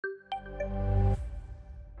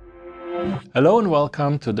Hello and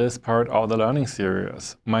welcome to this part of the learning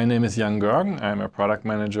series. My name is Gorgen. I'm a product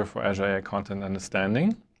manager for Azure AI Content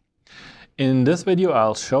Understanding. In this video,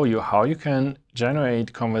 I'll show you how you can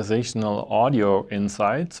generate conversational audio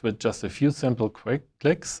insights with just a few simple quick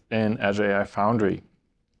clicks in Azure AI Foundry.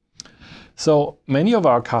 So many of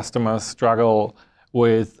our customers struggle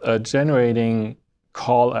with generating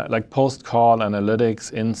post-call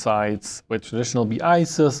analytics insights. With traditional BI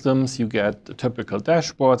systems, you get the typical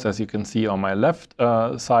dashboards, as you can see on my left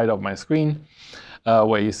side of my screen,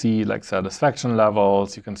 where you see like satisfaction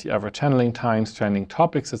levels, you can see average handling times, trending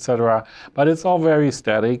topics, etc. But it's all very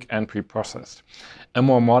static and pre-processed. A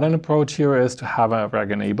more modern approach here is to have a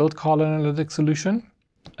RAG-enabled call analytics solution,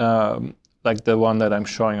 like the one that I'm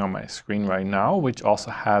showing on my screen right now, which also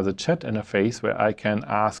has a chat interface where I can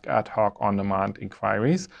ask ad hoc on-demand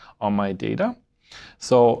inquiries on my data.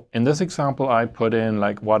 So in this example, I put in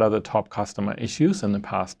like what are the top customer issues in the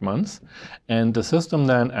past months, and the system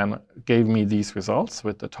then gave me these results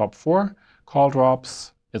with the top 4 call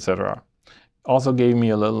drops, etc. Also gave me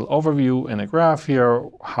a little overview in a graph here,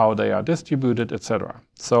 how they are distributed, etc.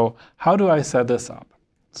 So how do I set this up?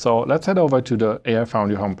 So let's head over to the AI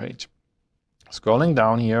Foundry homepage. Scrolling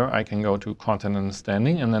down here, I can go to Content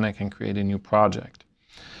Understanding, and then I can create a new project.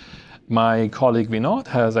 My colleague Vinod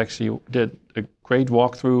has actually did a great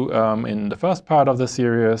walkthrough in the first part of the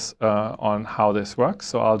series on how this works.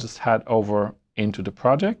 So I'll just head over into the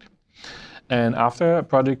project. And after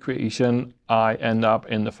project creation, I end up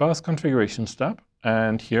in the first configuration step.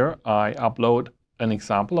 And here I upload an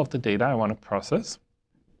example of the data I want to process.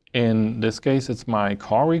 In this case, it's my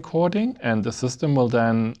call recording, and the system will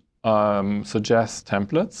then suggest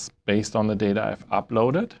templates based on the data I've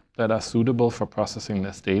uploaded that are suitable for processing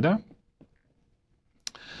this data.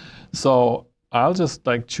 So I'll just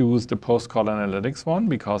choose the post-call analytics one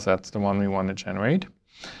because that's the one we want to generate.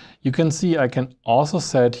 You can see I can also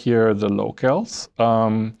set here the locales.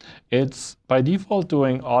 It's by default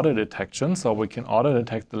doing auto detection, so we can auto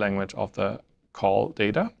detect the language of the call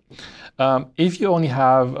data. If you only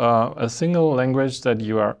have a single language that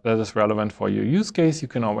is relevant for your use case, you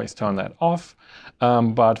can always turn that off.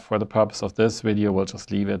 But for the purpose of this video, we'll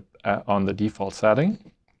just leave it on the default setting.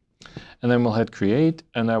 And then we'll hit create,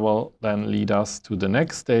 and that will then lead us to the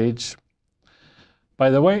next stage.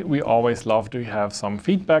 By the way, we always love to have some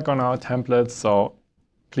feedback on our templates, so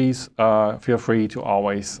please feel free to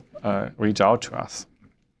always reach out to us.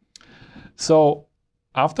 So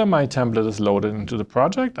after my template is loaded into the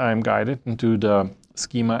project, I am guided into the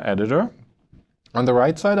schema editor. On the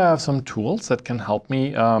right side, I have some tools that can help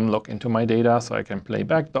me look into my data, so I can play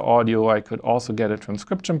back the audio. I could also get a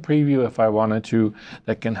transcription preview if I wanted to,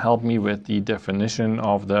 that can help me with the definition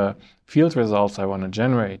of the field results I want to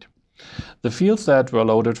generate. The fields that were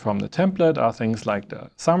loaded from the template are things like the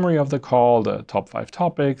summary of the call, the top 5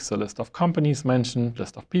 topics, the list of companies mentioned,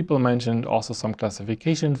 list of people mentioned, also some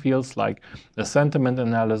classification fields like the sentiment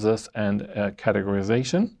analysis and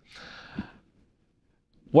categorization.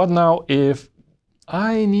 What now if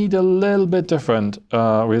I need a little bit different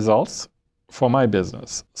results for my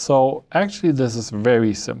business? So actually this is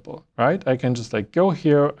very simple, right? I can just go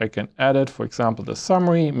here, I can edit, for example, the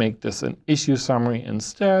summary, make this an issue summary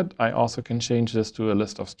instead. I also can change this to a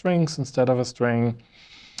list of strings instead of a string.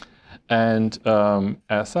 And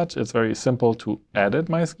as such, it's very simple to edit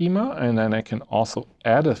my schema. And then I can also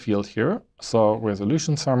add a field here. So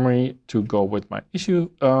resolution summary to go with my issue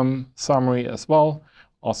summary as well.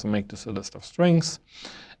 Also make this a list of strings.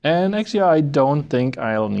 And actually, I don't think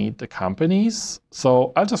I'll need the companies,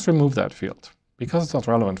 so I'll just remove that field because it's not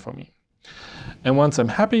relevant for me. And once I'm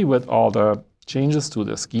happy with all the changes to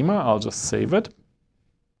the schema, I'll just save it.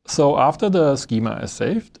 So after the schema is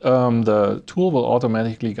saved, the tool will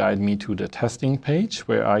automatically guide me to the testing page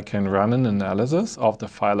where I can run an analysis of the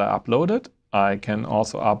file I uploaded. I can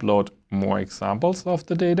also upload more examples of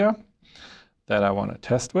the data that I want to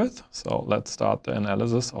test with. So let's start the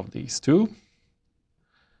analysis of these two.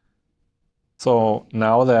 So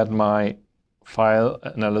now that my file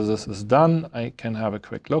analysis is done, I can have a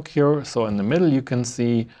quick look here. So in the middle, you can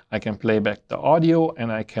see I can play back the audio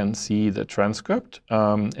and I can see the transcript.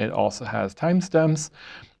 It also has timestamps.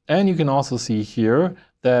 And you can also see here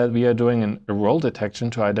that we are doing a role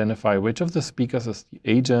detection to identify which of the speakers is the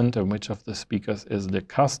agent and which of the speakers is the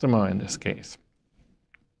customer in this case.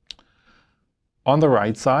 On the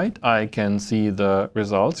right side, I can see the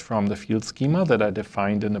results from the field schema that I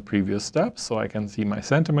defined in the previous step. So I can see my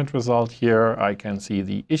sentiment result here. I can see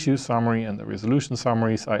the issue summary and the resolution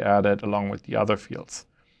summaries I added along with the other fields.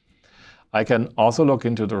 I can also look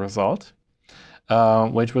into the result.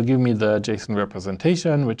 which will give me the JSON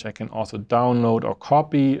representation, which I can also download or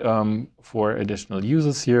copy for additional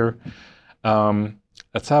users here.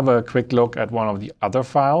 Let's have a quick look at one of the other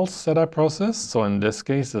files that I processed. So in this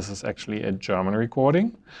case, this is actually a German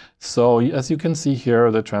recording. So as you can see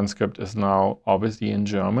here, the transcript is now obviously in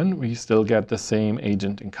German. We still get the same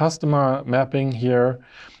agent and customer mapping here.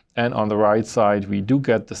 And on the right side, we do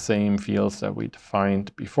get the same fields that we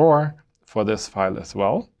defined before for this file as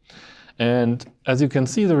well. And as you can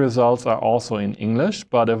see, the results are also in English,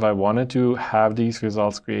 but if I wanted to have these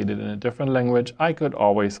results created in a different language, I could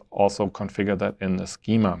always also configure that in the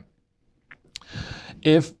schema.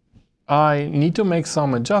 If I need to make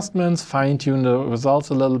some adjustments, fine-tune the results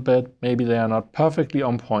a little bit, maybe they are not perfectly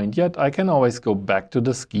on point yet, I can always go back to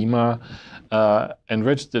the schema,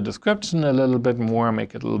 enrich the description a little bit more,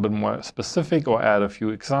 make it a little bit more specific, or add a few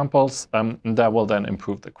examples, and that will then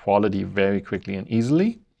improve the quality very quickly and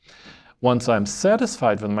easily. Once I'm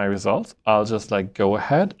satisfied with my results, I'll just go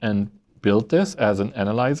ahead and build this as an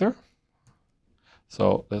analyzer.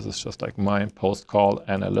 So this is just like my post call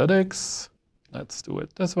analytics. Let's do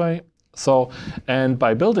it this way. So, and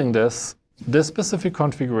by building this specific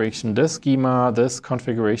configuration, this schema, this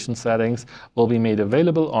configuration settings will be made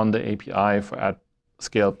available on the API for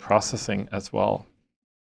at-scale processing as well.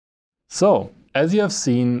 So, as you have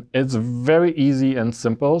seen, it's very easy and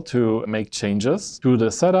simple to make changes to the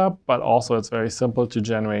setup, but also it's very simple to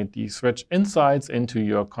generate these rich insights into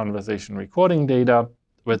your conversation recording data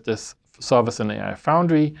with this service in AI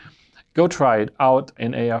Foundry. Go try it out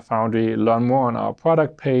in AI Foundry, learn more on our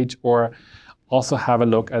product page, or also have a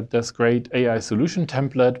look at this great AI solution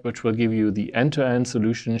template, which will give you the end-to-end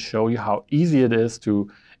solution, show you how easy it is to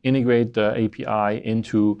integrate the API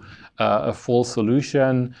into a full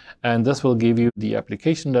solution. And this will give you the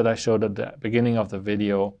application that I showed at the beginning of the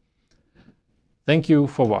video. Thank you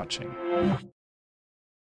for watching.